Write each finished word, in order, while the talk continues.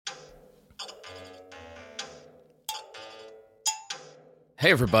Hey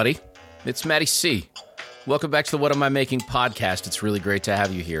everybody, it's Matty C. Welcome back to the What Am I Making podcast. It's really great to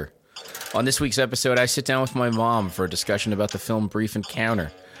have you here. On this week's episode, I sit down with my mom for a discussion about the film Brief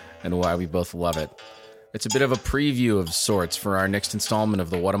Encounter and why we both love it. It's a bit of a preview of sorts for our next installment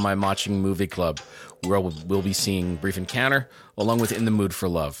of the What Am I Watching movie club, where we'll be seeing Brief Encounter along with In the Mood for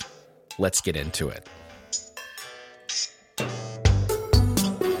Love. Let's get into it.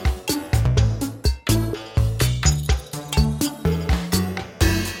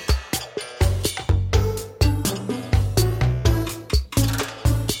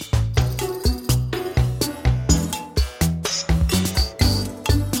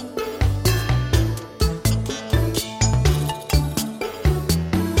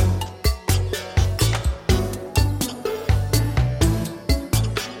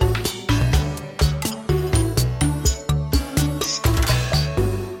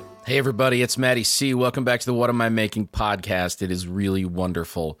 Hey everybody, it's Matty C. Welcome back to the What Am I Making podcast. It is really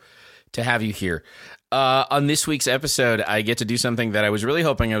wonderful to have you here. On this week's episode, I get to do something that I was really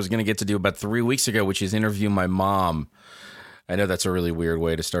hoping I was going to get to do about 3 weeks ago, which is interview my mom. I know that's a really weird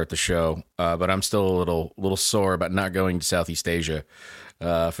way to start the show, but I'm still a little sore about not going to Southeast Asia.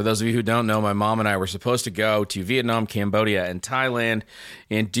 For those of you who don't know, my mom and I were supposed to go to Vietnam, Cambodia, and Thailand,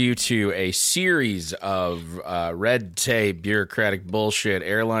 and due to a series of red tape, bureaucratic bullshit,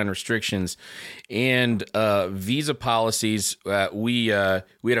 airline restrictions, and visa policies, we had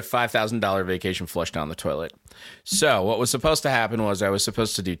a $5,000 vacation flushed down the toilet. So what was supposed to happen was I was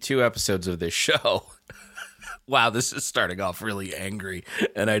supposed to do 2 episodes of this show. Wow, this is starting off really angry,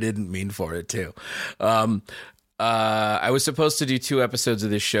 and I didn't mean for it to. I was supposed to do 2 episodes of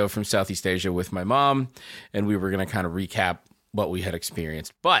this show from Southeast Asia with my mom, and we were going to kind of recap what we had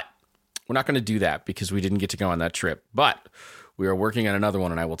experienced. But we're not going to do that because we didn't get to go on that trip. But we are working on another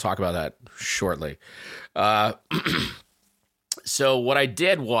one, and I will talk about that shortly. So what I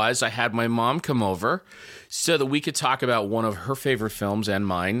did was I had my mom come over so that we could talk about one of her favorite films and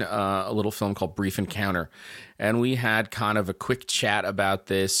mine, a little film called Brief Encounter. And we had kind of a quick chat about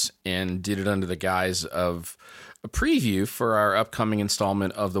this and did it under the guise of a preview for our upcoming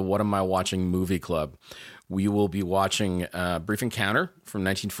installment of the What Am I Watching movie club. We will be watching Brief Encounter from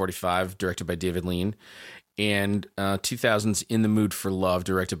 1945, directed by David Lean, and 2000's In the Mood for Love,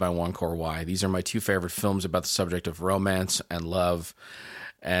 directed by Wong Kar-wai. These are my 2 favorite films about the subject of romance and love.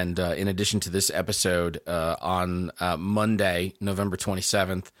 And in addition to this episode, on Monday, November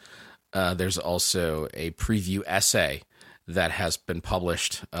 27th, there's also a preview essay that has been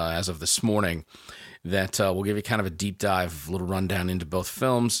published as of this morning that will give you kind of a deep dive, a little rundown into both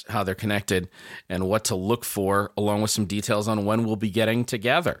films, how they're connected, and what to look for, along with some details on when we'll be getting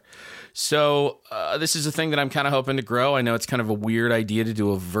together. So this is a thing that I'm kind of hoping to grow. I know it's kind of a weird idea to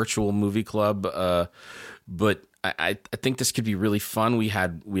do a virtual movie club, but I think this could be really fun. We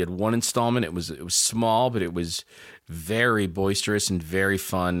had one installment. It was small, but it was very boisterous and very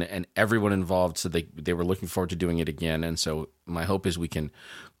fun, and everyone involved said they were looking forward to doing it again. And so my hope is we can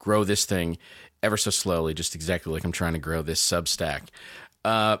grow this thing ever so slowly, just exactly like I'm trying to grow this Substack.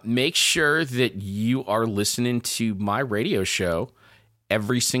 Make sure that you are listening to my radio show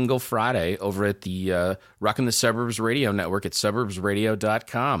every single Friday over at the Rockin' the Suburbs Radio Network at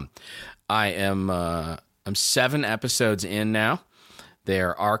suburbsradio.com. I'm 7 episodes in now.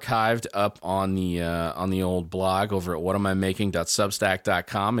 They're archived up on the old blog over at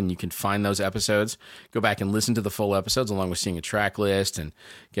whatamimaking.substack.com, and you can find those episodes. Go back and listen to the full episodes along with seeing a track list and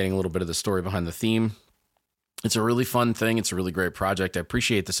getting a little bit of the story behind the theme. It's a really fun thing. It's a really great project. I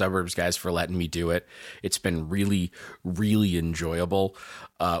appreciate the Suburbs guys for letting me do it. It's been really, really enjoyable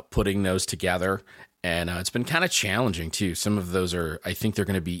putting those together. And it's been kind of challenging, too. Some of those I think they're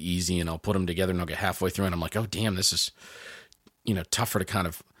going to be easy, and I'll put them together, and I'll get halfway through, and I'm like, oh, damn, this is, tougher to kind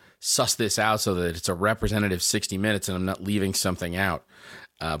of suss this out so that it's a representative 60 minutes and I'm not leaving something out.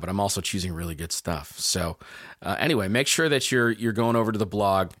 But I'm also choosing really good stuff. So anyway, make sure that you're going over to the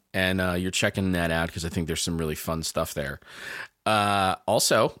blog and you're checking that out because I think there's some really fun stuff there.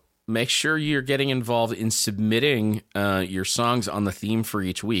 Also, make sure you're getting involved in submitting your songs on the theme for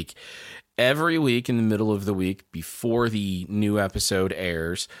each week. Every week in the middle of the week before the new episode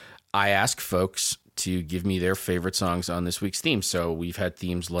airs, I ask folks to give me their favorite songs on this week's theme. So we've had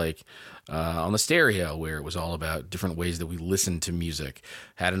themes like on the stereo, where it was all about different ways that we listen to music.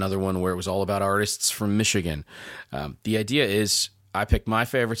 Had another one where it was all about artists from Michigan. The idea is I pick my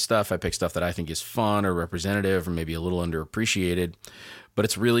favorite stuff. I pick stuff that I think is fun or representative or maybe a little underappreciated. But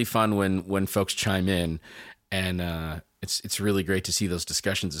it's really fun when folks chime in, and it's really great to see those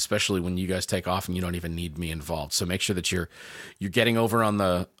discussions, especially when you guys take off and you don't even need me involved. So make sure that you're getting over on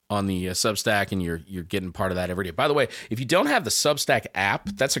the on the Substack, and you're getting part of that every day. By the way, if you don't have the Substack app,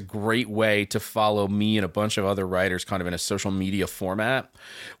 that's a great way to follow me and a bunch of other writers kind of in a social media format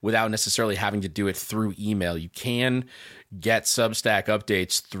without necessarily having to do it through email. You can get Substack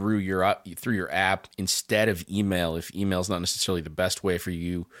updates through your app instead of email, if email is not necessarily the best way for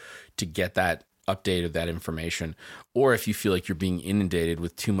you to get that update of that information, or if you feel like you're being inundated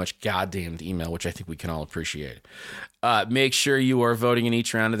with too much goddamn email, which I think we can all appreciate. Make sure you are voting in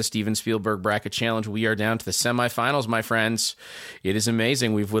each round of the Steven Spielberg Bracket Challenge. We are down to the semifinals, my friends. It is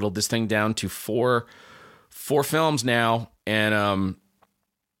amazing. We've whittled this thing down to four films now, and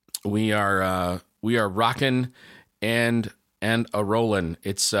we are rocking and a rolling.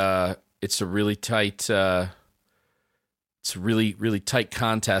 It's a really tight. It's a really tight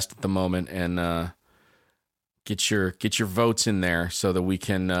contest at the moment, and get your votes in there so that we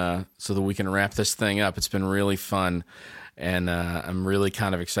can wrap this thing up. It's been really fun, and I'm really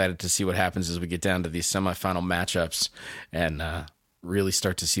kind of excited to see what happens as we get down to these semifinal matchups and really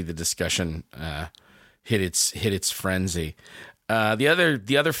start to see the discussion hit its frenzy.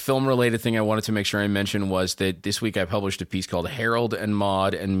 The other film related thing I wanted to make sure I mentioned was that this week I published a piece called Harold and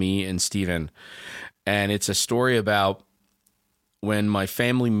Maude and Me and Steven, and it's a story about when my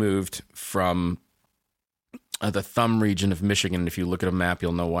family moved from the Thumb region of Michigan. If you look at a map,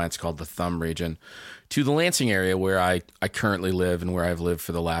 you'll know why it's called the Thumb region, to the Lansing area where I currently live and where I've lived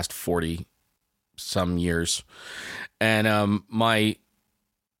for the last 40 some years. And I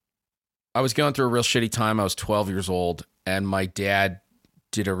was going through a real shitty time. I was 12 years old, and my dad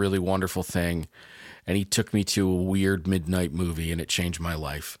did a really wonderful thing, and he took me to a weird midnight movie, and it changed my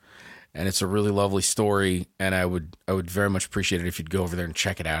life. And it's a really lovely story, and I would very much appreciate it if you'd go over there and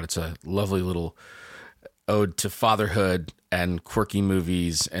check it out. It's a lovely little ode to fatherhood and quirky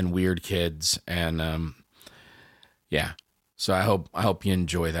movies and weird kids, and yeah. So I hope you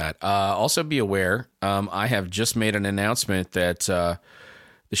enjoy that. Also, be aware, I have just made an announcement that the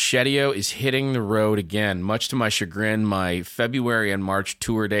Shedio is hitting the road again. Much to my chagrin, my February and March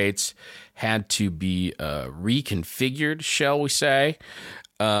tour dates had to be reconfigured, shall we say.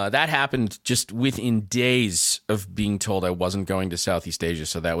 That happened just within days of being told I wasn't going to Southeast Asia,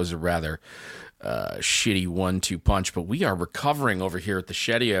 so that was a rather shitty 1-2 punch. But we are recovering over here at the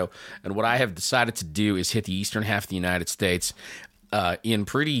Shedio, and what I have decided to do is hit the eastern half of the United States in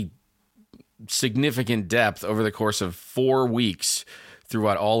pretty significant depth over the course of 4 weeks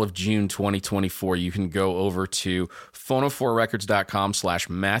throughout all of June 2024. You can go over to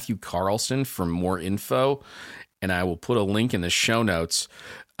phono4records.com/Matthew Carlson for more info, and I will put a link in the show notes.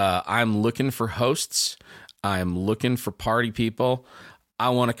 I'm looking for hosts. I'm looking for party people. I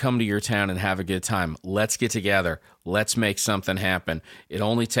want to come to your town and have a good time. Let's get together. Let's make something happen. It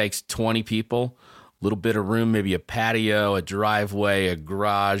only takes 20 people, a little bit of room, maybe a patio, a driveway, a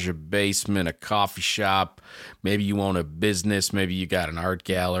garage, a basement, a coffee shop. Maybe you own a business. Maybe you got an art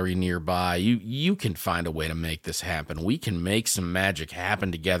gallery nearby. You can find a way to make this happen. We can make some magic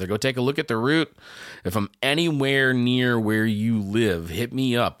happen together. Go take a look at the route. If I'm anywhere near where you live, hit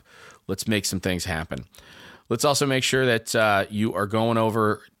me up. Let's make some things happen. Let's also make sure that you are going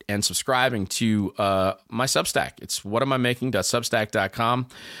over and subscribing to my Substack. It's whatamimaking.substack.com.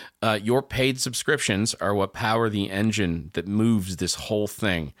 Your paid subscriptions are what power the engine that moves this whole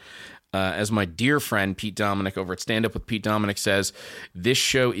thing. As my dear friend Pete Dominic over at Stand Up with Pete Dominic says, this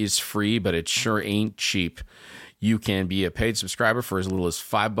show is free, but it sure ain't cheap. You can be a paid subscriber for as little as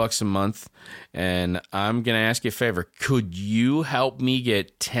 $5 a month. And I'm going to ask you a favor. Could you help me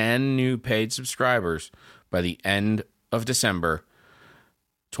get 10 new paid subscribers by the end of December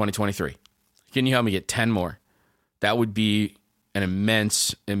 2023? Can you help me get 10 more? That would be an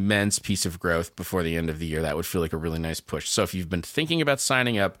immense piece of growth before the end of the year. That would feel like a really nice push. So if you've been thinking about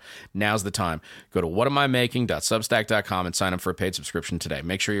signing up, now's the time. Go to whatamimaking.substack.com and sign up for a paid subscription today.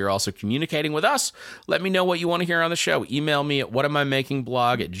 Make sure you're also communicating with us. Let me know what you want to hear on the show. Email me at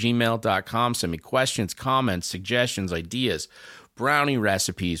whatamimakingblog@gmail.com. Send me questions, comments, suggestions, ideas, brownie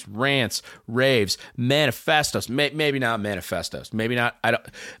recipes, rants, raves, manifestos. Maybe not manifestos. Maybe not.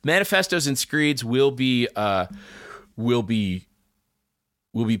 Manifestos and screeds will be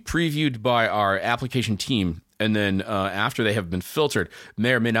previewed by our application team, and then after they have been filtered,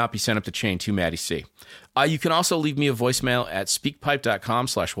 may or may not be sent up the chain to Maddie C. You can also leave me a voicemail at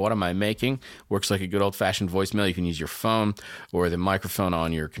speakpipe.com/whatamimaking. Works like a good old-fashioned voicemail. You can use your phone or the microphone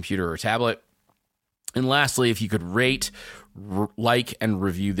on your computer or tablet. And lastly, if you could rate, like, and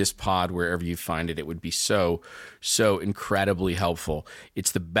review this pod wherever you find it, it would be so incredibly helpful.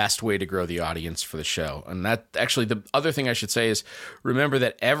 It's the best way to grow the audience for the show. And that actually, the other thing I should say is, remember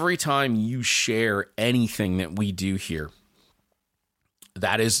that every time you share anything that we do here,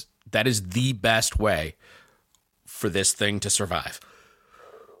 That is the best way for this thing to survive.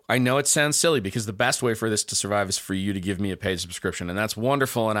 I know it sounds silly because the best way for this to survive is for you to give me a paid subscription, and that's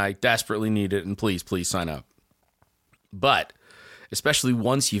wonderful, and I desperately need it, and please sign up. But especially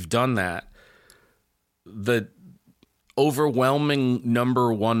once you've done that, the overwhelming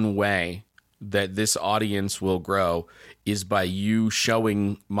number one way that this audience will grow is by you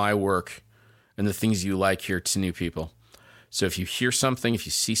showing my work and the things you like here to new people. So if you hear something, if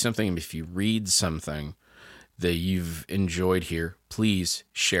you see something, if you read something that you've enjoyed here, please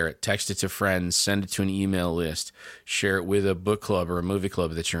share it. Text it to friends, send it to an email list, share it with a book club or a movie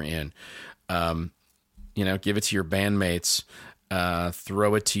club that you're in. Give it to your bandmates,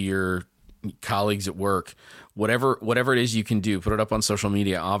 throw it to your colleagues at work, whatever it is you can do. Put it up on social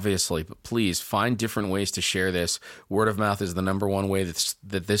media, obviously, but please find different ways to share this. Word of mouth is the number one way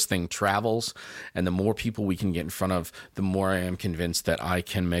that this thing travels, and the more people we can get in front of, the more I am convinced that I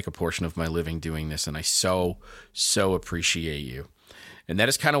can make a portion of my living doing this, and I so appreciate you. And that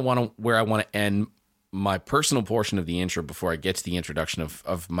is kind of where I want to end my personal portion of the intro before I get to the introduction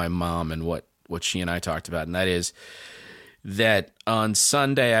of my mom and what she and I talked about, and that is that on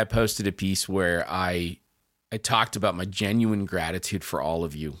Sunday I posted a piece where I talked about my genuine gratitude for all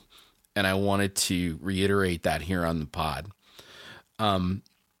of you, and I wanted to reiterate that here on the pod.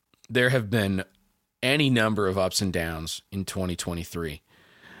 There have been any number of ups and downs in 2023.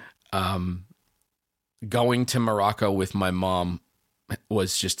 Going to Morocco with my mom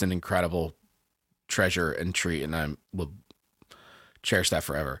was just an incredible treasure and treat, and I will cherish that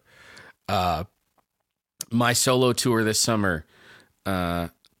forever. My solo tour this summer,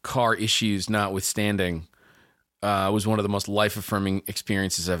 car issues notwithstanding, was one of the most life-affirming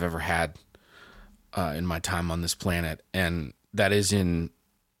experiences I've ever had in my time on this planet. And that is in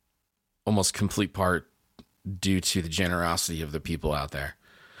almost complete part due to the generosity of the people out there.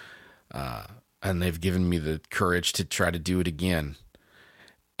 And they've given me the courage to try to do it again.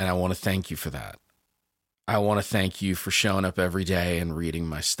 And I want to thank you for that. I want to thank you for showing up every day and reading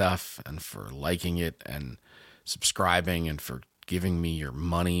my stuff and for liking it and subscribing and for giving me your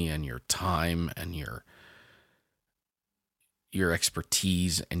money and your time and your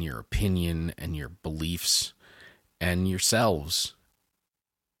expertise and your opinion and your beliefs and yourselves.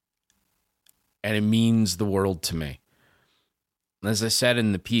 And it means the world to me. As I said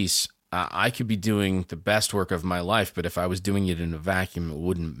in the piece, I could be doing the best work of my life, but if I was doing it in a vacuum, it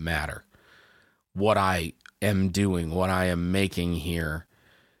wouldn't matter. What I am doing, what I am making here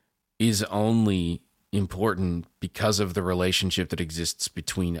is only important because of the relationship that exists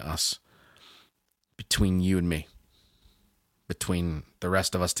between us, between you and me, between the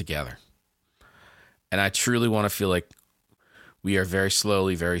rest of us together. And I truly want to feel like we are very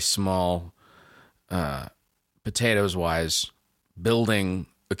slowly, very small, potatoes-wise, building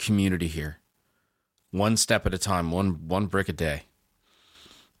a community here, one step at a time, one brick a day.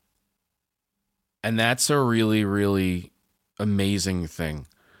 And that's a really, really amazing thing.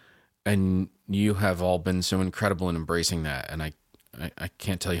 And you have all been so incredible in embracing that. And I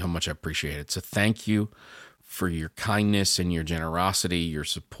can't tell you how much I appreciate it. So thank you for your kindness and your generosity, your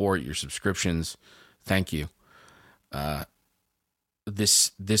support, your subscriptions. Thank you.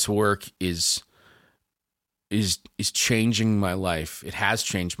 This work is changing my life. It has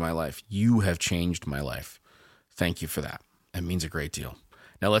changed my life. You have changed my life. Thank you for that. It means a great deal.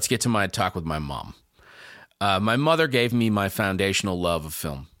 Now let's get to my talk with my mom. My mother gave me my foundational love of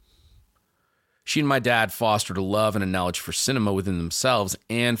film. She and my dad fostered a love and a knowledge for cinema within themselves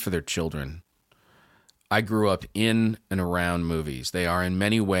and for their children. I grew up in and around movies. They are in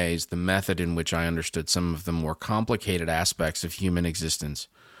many ways the method in which I understood some of the more complicated aspects of human existence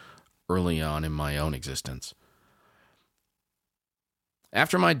early on in my own existence.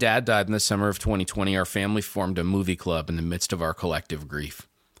 After my dad died in the summer of 2020, our family formed a movie club in the midst of our collective grief.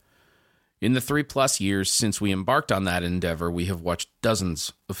 In the 3+ years since we embarked on that endeavor, we have watched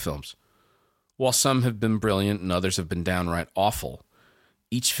dozens of films. While some have been brilliant and others have been downright awful,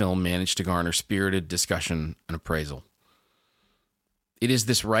 each film managed to garner spirited discussion and appraisal. It is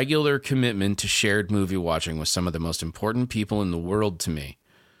this regular commitment to shared movie watching with some of the most important people in the world to me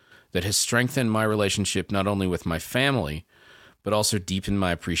that has strengthened my relationship not only with my family, but also deepened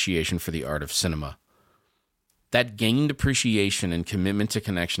my appreciation for the art of cinema. That gained appreciation and commitment to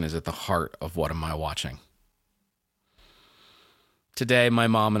connection is at the heart of What Am I Watching? Today, my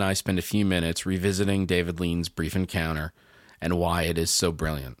mom and I spend a few minutes revisiting David Lean's Brief Encounter and why it is so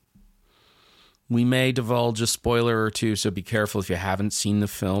brilliant. We may divulge a spoiler or two, so be careful if you haven't seen the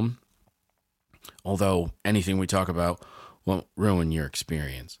film, although anything we talk about won't ruin your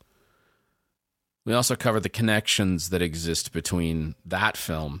experience. We also cover the connections that exist between that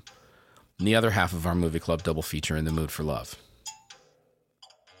film and the other half of our movie club double feature, In the Mood for Love.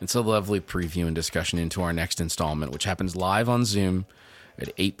 It's a lovely preview and discussion into our next installment, which happens live on Zoom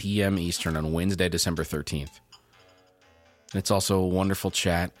at 8 p.m. Eastern on Wednesday, December 13th. And it's also a wonderful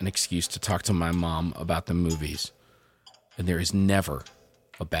chat, an excuse to talk to my mom about the movies. And there is never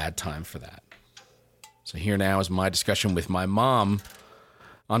a bad time for that. So here now is my discussion with my mom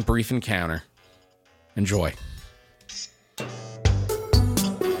on Brief Encounter. Enjoy.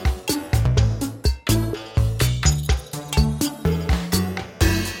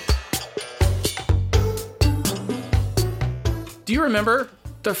 Do you remember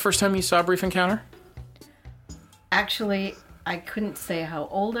the first time you saw Brief Encounter? Actually, I couldn't say how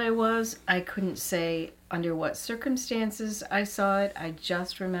old I was. I couldn't say under what circumstances I saw it. I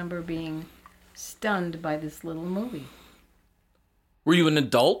just remember being stunned by this little movie. Were you an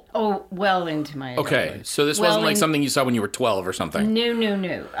adult? Oh, well into my adulthood. Okay, so this wasn't like something you saw when you were 12 or something?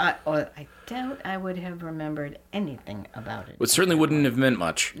 No. I doubt I would have remembered anything about it. It certainly wouldn't have meant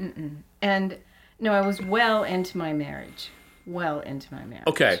much. Mm-mm. And, no, I was well into my marriage.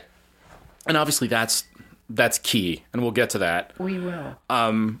 Okay. And obviously that's key, and we'll get to that. We will.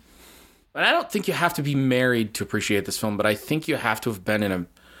 And I don't think you have to be married to appreciate this film, but I think you have to have been in a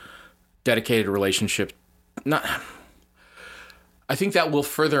dedicated relationship. I think that will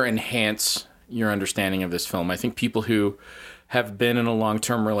further enhance your understanding of this film. I think people who have been in a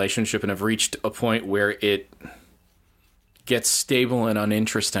long-term relationship and have reached a point where it gets stable and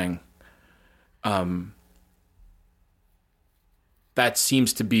uninteresting, that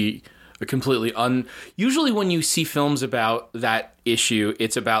seems to be a completely usually when you see films about that issue,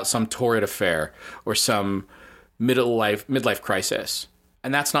 it's about some torrid affair or some midlife crisis.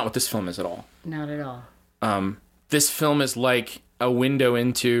 And that's not what this film is at all. Not at all. This film is like a window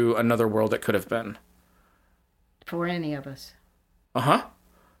into another world that could have been. For any of us. Uh-huh.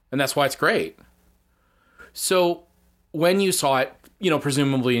 And that's why it's great. So when you saw it,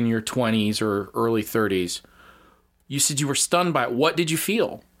 presumably in your 20s or early 30s, you said you were stunned by it. What did you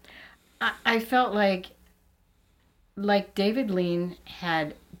feel? I felt like David Lean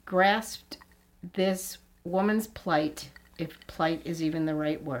had grasped this woman's plight, if plight is even the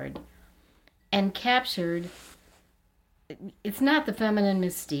right word, and captured. It's not the feminine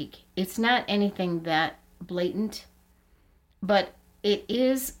mystique. It's not anything that blatant, but it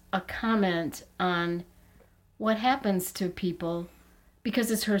is a comment on what happens to people because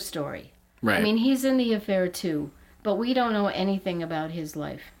it's her story. Right. I mean, he's in the affair too, but we don't know anything about his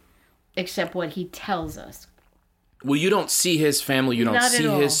life except what he tells us. Well, you don't see his family. You don't see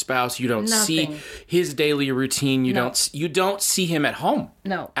his spouse. You don't see his daily routine. You don't see him at home.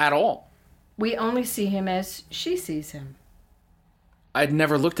 No. At all. We only see him as she sees him. I'd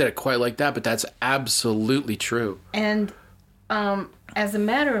never looked at it quite like that, but that's absolutely true. And as a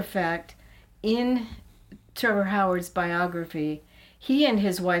matter of fact, in Trevor Howard's biography, he and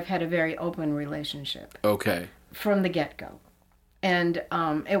his wife had a very open relationship. Okay. From the get-go. And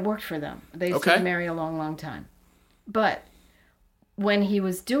it worked for them. They used to marry a long, long time. But when he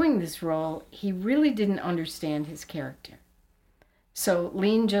was doing this role, he really didn't understand his character. So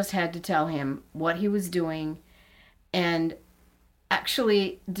Lean just had to tell him what he was doing. And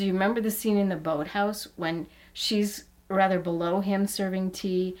actually, do you remember the scene in the boathouse when she's rather below him serving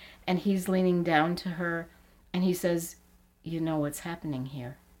tea and he's leaning down to her and he says, "You know what's happening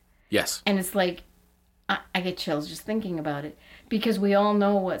here?" Yes. And it's like, I get chills just thinking about it because we all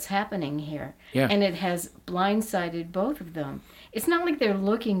know what's happening here. Yeah. And it has blindsided both of them. It's not like they're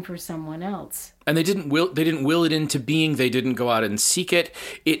looking for someone else. And they didn't will it into being. They didn't go out and seek it.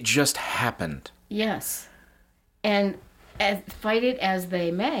 It just happened. Yes. And fight it as they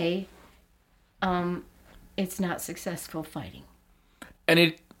may, it's not successful fighting.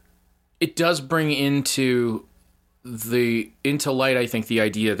 And it does bring into light, I think, the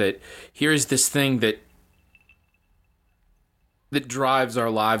idea that here's this thing that drives our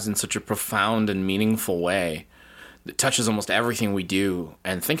lives in such a profound and meaningful way that touches almost everything we do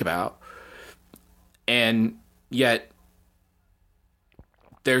and think about. And yet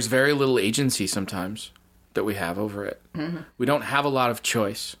there's very little agency sometimes that we have over it. Mm-hmm. We don't have a lot of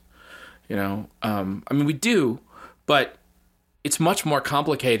choice, we do, but it's much more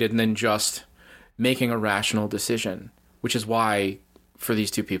complicated than just making a rational decision, which is why for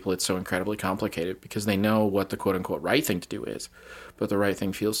these two people it's so incredibly complicated, because they know what the quote-unquote right thing to do is, but the right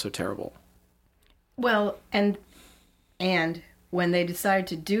thing feels so terrible. Well, and when they decide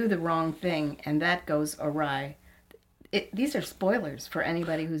to do the wrong thing and that goes awry, these are spoilers for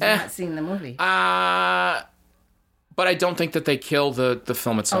anybody who's not seen the movie. But I don't think that they kill the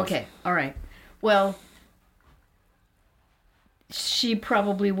film itself. Okay, all right. Well, she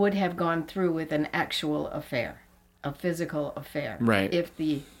probably would have gone through with an actual affair, a physical affair, right, if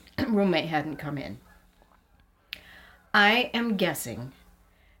the roommate hadn't come in. I am guessing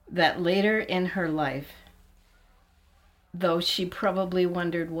that later in her life, though she probably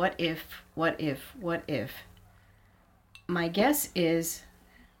wondered, what if, my guess is,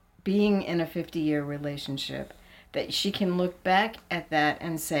 being in a 50-year relationship, that she can look back at that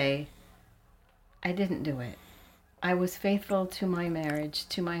and say, I didn't do it. I was faithful to my marriage,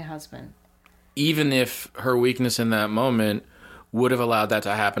 to my husband. Even if her weakness in that moment would have allowed that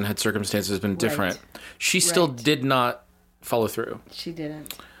to happen had circumstances been different. Right. She still did not follow through. She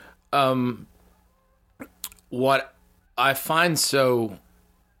didn't. What I find so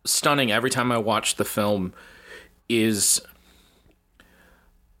stunning every time I watch the film is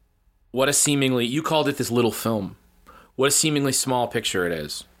what a seemingly, you called it this little film, what a seemingly small picture it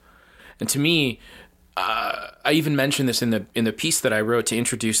is. And to me, I even mentioned this in the piece that I wrote to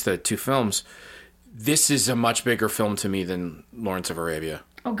introduce the two films. This is a much bigger film to me than Lawrence of Arabia.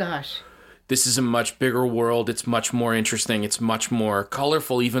 Oh, gosh. This is a much bigger world. It's much more interesting. It's much more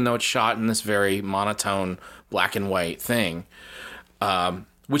colorful, even though it's shot in this very monotone black and white thing,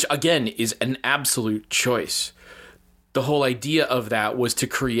 which, again, is an absolute choice. The whole idea of that was to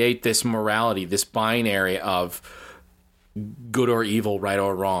create this morality, this binary of good or evil, right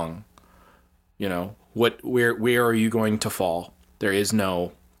or wrong. You know, where are you going to fall? There is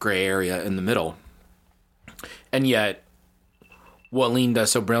no gray area in the middle. And yet, what Lean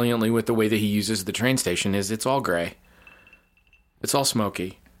does so brilliantly with the way that he uses the train station is it's all gray. It's all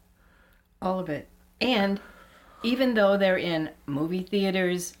smoky. All of it. And even though they're in movie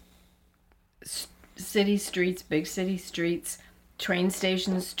theaters, city streets, big city streets, train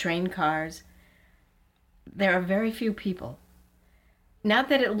stations, train cars, there are very few people. Not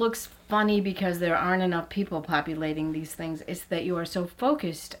that it looks funny because there aren't enough people populating these things. It's that you are so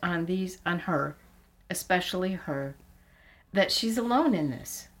focused on her, especially her, that she's alone in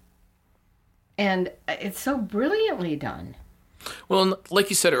this. And it's so brilliantly done. Well, like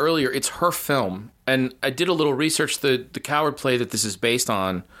you said earlier, it's her film. And I did a little research. The Coward play that this is based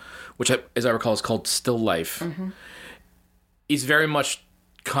on, which, as I recall, is called Still Life, mm-hmm. is very much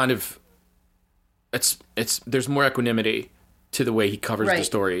kind of, there's more equanimity to the way he covers the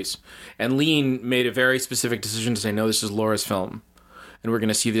stories. And Lean made a very specific decision to say, no, this is Laura's film. And we're going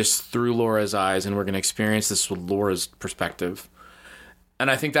to see this through Laura's eyes, and we're going to experience this with Laura's perspective. And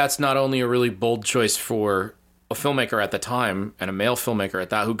I think that's not only a really bold choice for a filmmaker at the time, and a male filmmaker at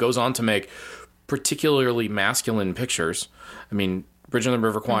that, who goes on to make particularly masculine pictures. I mean, Bridge on the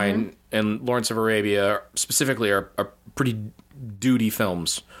River Kwai mm-hmm. and Lawrence of Arabia specifically are pretty duty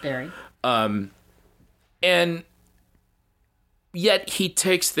films. Very. And yet he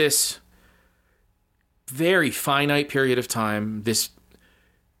takes this very finite period of time, this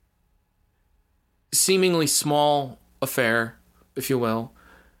seemingly small affair, if you will,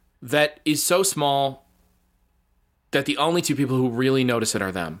 that is so small that the only two people who really notice it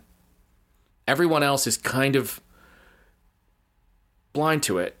are them. Everyone else is kind of blind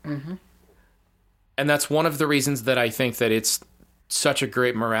to it. Mm-hmm. And that's one of the reasons that I think that it's such a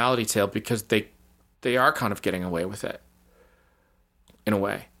great morality tale, because they are kind of getting away with it, in a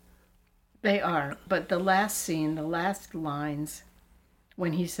way. They are. But the last scene, the last lines,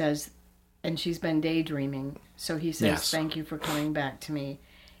 when he says, and she's been daydreaming, so he says, yes. Thank you for coming back to me.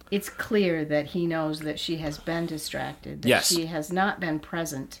 It's clear that he knows that she has been distracted, that yes. she has not been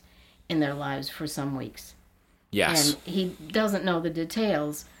present in their lives for some weeks. Yes. And he doesn't know the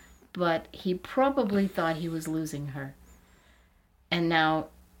details, but he probably thought he was losing her. And now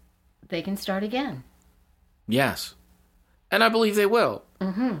they can start again. Yes. And I believe they will.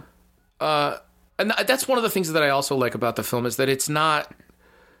 Mm-hmm. And that's one of the things that I also like about the film, is that it's not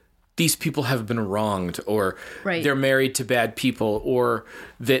these people have been wronged, or they're married to bad people, or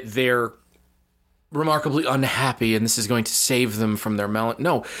that they're remarkably unhappy and this is going to save them from their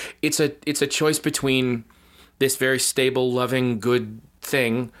No, it's a choice between this very stable, loving, good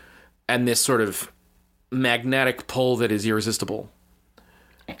thing and this sort of magnetic pull that is irresistible.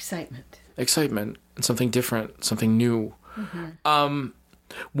 Excitement, and something different, something new. Mm-hmm.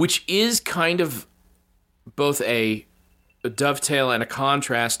 Which is kind of both a dovetail and a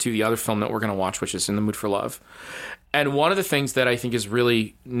contrast to the other film that we're going to watch, which is In the Mood for Love. And one of the things that I think is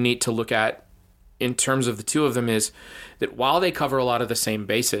really neat to look at in terms of the two of them is that while they cover a lot of the same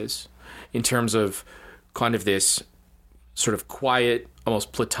bases in terms of kind of this sort of quiet,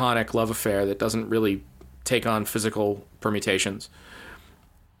 almost platonic love affair that doesn't really take on physical permutations,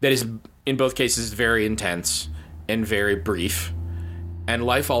 that is in both cases very intense and very brief and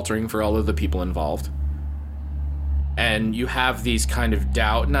life-altering for all of the people involved. And you have these kind of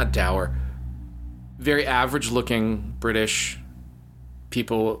very average-looking British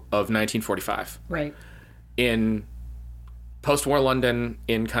people of 1945. Right. In post-war London,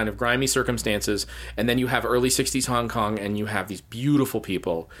 in kind of grimy circumstances, and then you have early 60s Hong Kong, and you have these beautiful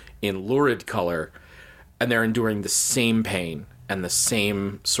people in lurid color, and they're enduring the same pain and the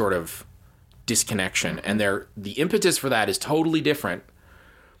same sort of disconnection, and the impetus for that is totally different,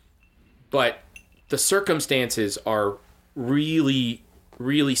 but the circumstances are really,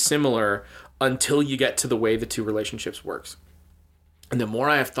 really similar until you get to the way the two relationships works. And the more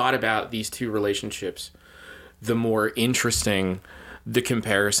I have thought about these two relationships, the more interesting the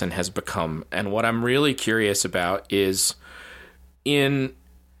comparison has become. And what I'm really curious about is in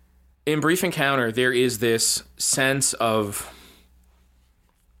Brief Encounter, there is this sense of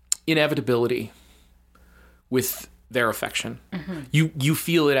inevitability with their affection. Mm-hmm. You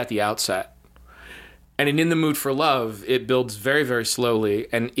feel it at the outset. And in The Mood for Love, it builds very, very slowly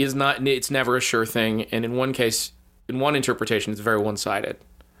and it's never a sure thing. And in one case, in one interpretation, it's very one-sided,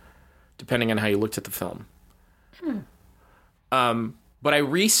 depending on how you looked at the film. But I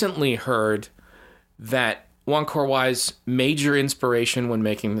recently heard that Wong Kar-wai's major inspiration when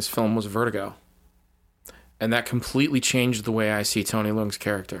making this film was Vertigo. And that completely changed the way I see Tony Leung's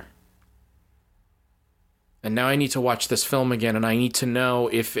character. And now I need to watch this film again, and I need to know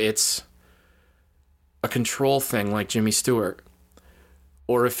if it's a control thing like Jimmy Stewart,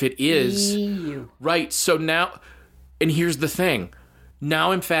 or if it is... Right, so now... And here's the thing.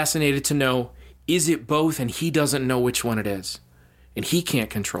 Now I'm fascinated to know, is it both and he doesn't know which one it is? And he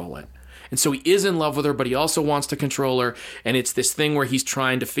can't control it. And so he is in love with her, but he also wants to control her. And it's this thing where he's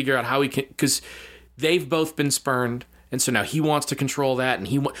trying to figure out how he can... Because they've both been spurned. And so now he wants to control that.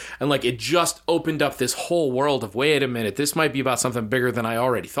 And like it just opened up this whole world of, wait a minute, this might be about something bigger than I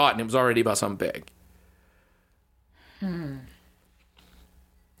already thought. And it was already about something big. And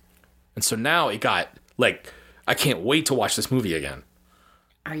so now it got, like, I can't wait to watch this movie again.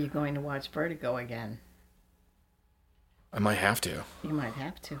 Are you going to watch Vertigo again? I might have to. You might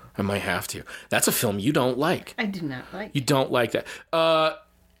have to. I might have to. That's a film you don't like. I do not like. You don't like that.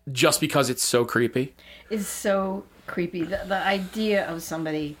 Just because it's so creepy? It's so creepy. The idea of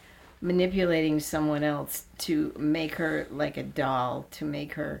somebody manipulating someone else to make her like a doll, to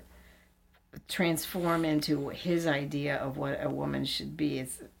make her transform into his idea of what a woman should be.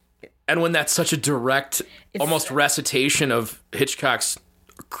 And when that's such a direct, almost recitation of Hitchcock's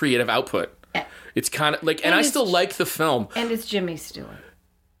creative output, it's kind of like, and I still like the film. And it's Jimmy Stewart.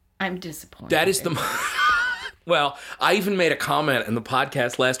 I'm disappointed. That is well, I even made a comment in the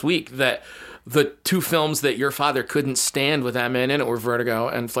podcast last week that the two films that your father couldn't stand with that man in it were Vertigo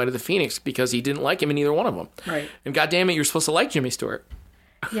and Flight of the Phoenix because he didn't like him in either one of them. Right. And goddamn it, you're supposed to like Jimmy Stewart.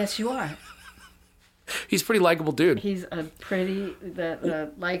 Yes, you are. He's a pretty likable dude. He's a pretty,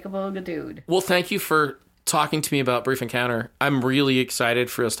 the likable dude. Well, thank you for talking to me about Brief Encounter. I'm really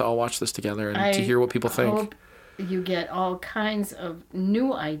excited for us to all watch this together and to hear what people think. I hope you get all kinds of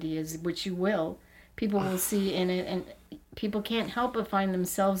new ideas, which you will. People will see in it, and people can't help but find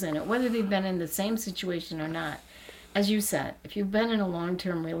themselves in it, whether they've been in the same situation or not. As you said, if you've been in a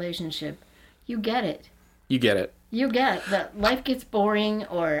long-term relationship, you get it. You get it. You get that life gets boring,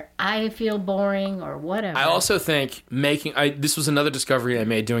 or I feel boring, or whatever. I also think this was another discovery I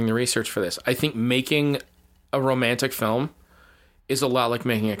made doing the research for this. I think making a romantic film is a lot like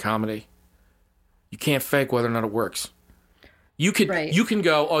making a comedy. You can't fake whether or not it works. You can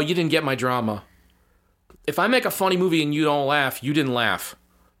go, oh, you didn't get my drama. If I make a funny movie and you don't laugh, you didn't laugh.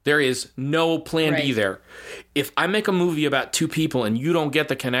 There is no plan B there. If I make a movie about two people and you don't get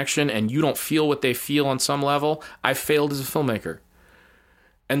the connection and you don't feel what they feel on some level, I failed as a filmmaker.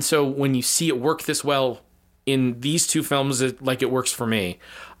 And so when you see it work this well in these two films, like it works for me,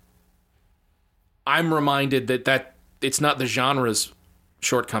 I'm reminded that it's not the genre's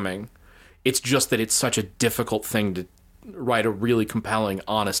shortcoming. It's just that it's such a difficult thing to write a really compelling,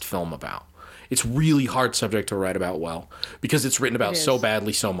 honest film about. It's really hard subject to write about well because it's written about so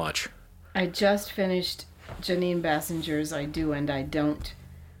badly so much. I just finished Janine Bassinger's I Do and I Don't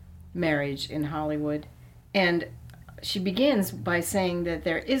Marriage in Hollywood. And she begins by saying that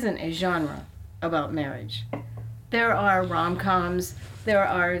there isn't a genre about marriage. There are rom-coms, there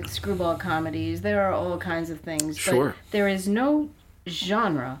are screwball comedies, there are all kinds of things. Sure. But there is no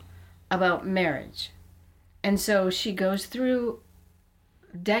genre about marriage. And so she goes through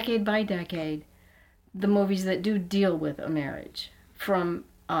decade by decade the movies that do deal with a marriage, from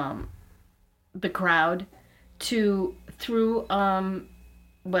The Crowd to through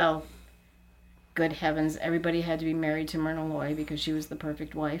good heavens, everybody had to be married to Myrna Loy because she was the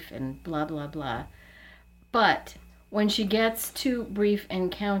perfect wife and blah, blah, blah. But when she gets to Brief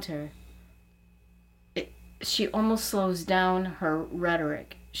Encounter, she almost slows down her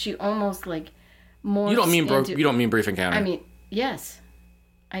rhetoric. She almost like more. You don't mean Brief Encounter. I mean, yes.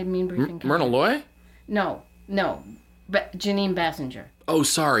 I mean Brief Encounter. Myrna Loy? No. But Janine Bassinger. Oh,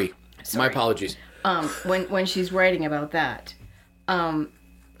 sorry. My apologies. When she's writing about that,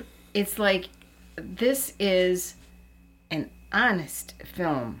 it's like this is an honest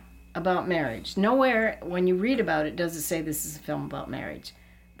film about marriage. Nowhere when you read about it does it say this is a film about marriage,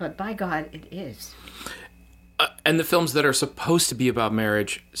 but by God, it is. And the films that are supposed to be about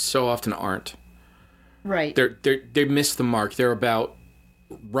marriage so often aren't. Right. They miss the mark. They're about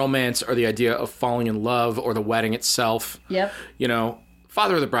romance or the idea of falling in love or the wedding itself. Yep. You know,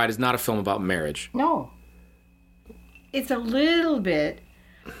 Father of the Bride is not a film about marriage. No. It's a little bit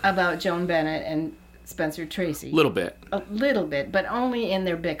about Joan Bennett and Spencer Tracy. A little bit, but only in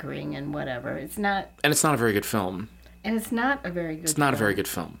their bickering and whatever. It's not. And it's not a very good film. And it's not a very good. It's not a very good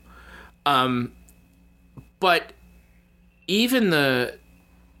film. But even I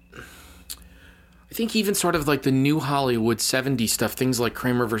think even sort of like the new Hollywood 70s stuff, things like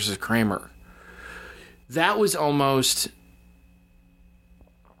Kramer versus Kramer, that was almost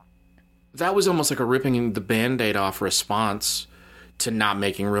like a ripping the Band-Aid off response to not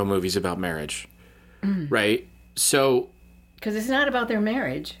making real movies about marriage, right? So, because it's not about their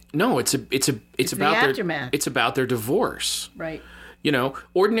marriage. No, it's about the aftermath. It's about their divorce, right? You know,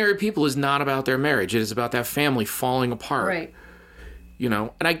 Ordinary People is not about their marriage. It is about that family falling apart, right? You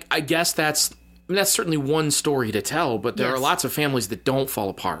know, and I guess that's certainly one story to tell, but there are lots of families that don't fall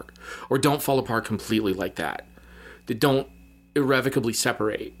apart or don't fall apart completely like that don't irrevocably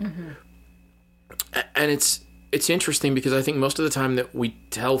separate. Mm-hmm. And it's interesting because I think most of the time that we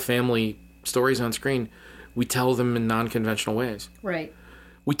tell family stories on screen, we tell them in non-conventional ways. Right.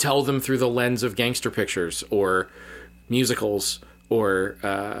 We tell them through the lens of gangster pictures or musicals or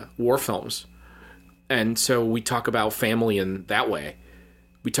war films. And so we talk about family in that way.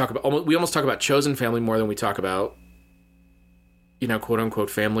 We almost talk about chosen family more than we talk about, you know, quote unquote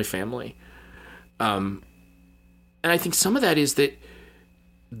family. And I think some of that is that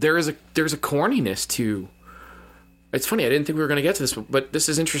there's a corniness to. It's funny, I didn't think we were going to get to this, but this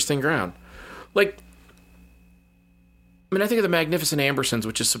is interesting ground. Like, I mean, I think of The Magnificent Ambersons,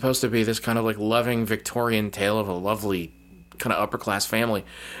 which is supposed to be this kind of like loving Victorian tale of a lovely kind of upper class family,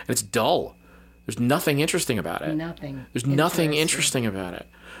 and it's dull. There's nothing interesting about it. There's nothing interesting about it.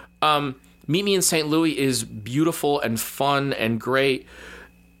 Meet Me in St. Louis is beautiful and fun and great,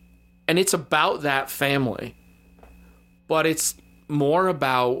 and it's about that family, but it's more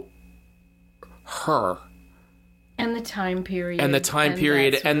about her and the time period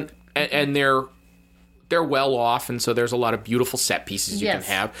and they're well off, and so there's a lot of beautiful set pieces you can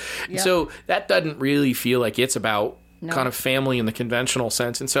have. Yep. So that doesn't really feel like it's about kind of family in the conventional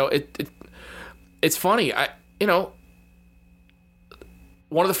sense, and so it's funny.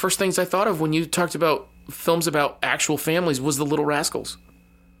 One of the first things I thought of when you talked about films about actual families was The Little Rascals.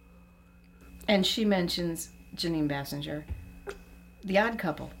 And she mentions Janine Bassinger, The Odd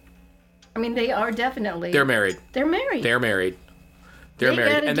Couple. I mean, they are definitely... They're married. They're married. They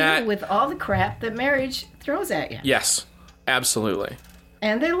got to deal with all the crap that marriage throws at you. Yes, absolutely.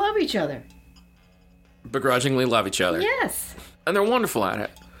 And they love each other. Begrudgingly love each other. Yes. And they're wonderful at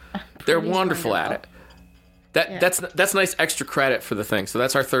it. They're wonderful at it. That's nice extra credit for the thing. So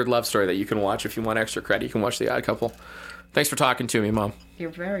that's our third love story that you can watch. If you want extra credit, you can watch The Odd Couple. Thanks for talking to me, Mom. You're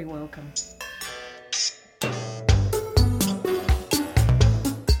very welcome.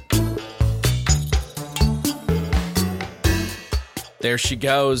 There she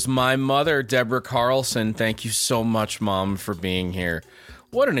goes, my mother, Deborah Carlson. Thank you so much, Mom, for being here.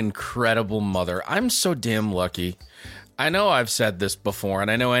 What an incredible mother. I'm so damn lucky. I know I've said this before, and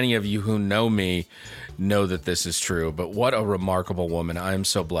I know any of you who know me know that this is true, but what a remarkable woman. I am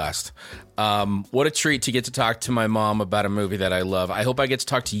so blessed. What a treat to get to talk to my mom about a movie that I love. I hope I get to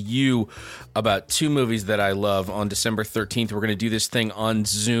talk to you about two movies that I love on December 13th. We're going to do this thing on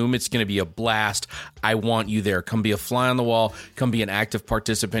Zoom. It's going to be a blast. I want you there. Come be a fly on the wall. Come be an active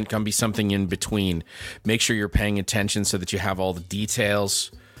participant. Come be something in between. Make sure you're paying attention so that you have all the details.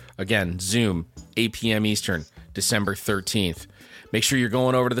 Again, Zoom, 8 p.m. Eastern, December 13th. Make sure you're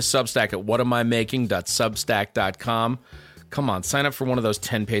going over to the Substack at whatamimaking.substack.com. Come on, sign up for one of those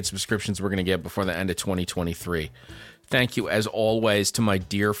 10 paid subscriptions we're going to get before the end of 2023. Thank you, as always, to my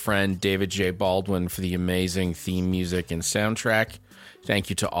dear friend David J. Baldwin for the amazing theme music and soundtrack. Thank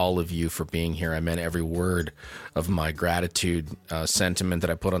you to all of you for being here. I meant every word of my gratitude sentiment that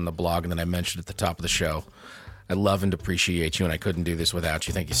I put on the blog and that I mentioned at the top of the show. I love and appreciate you, and I couldn't do this without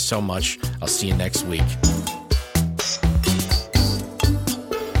you. Thank you so much. I'll see you next week.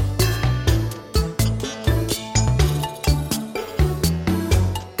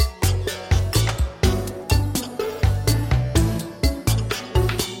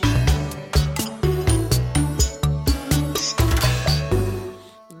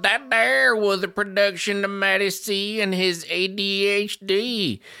 Was a production of Matty C and his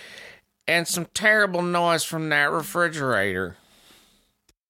ADHD, and some terrible noise from that refrigerator.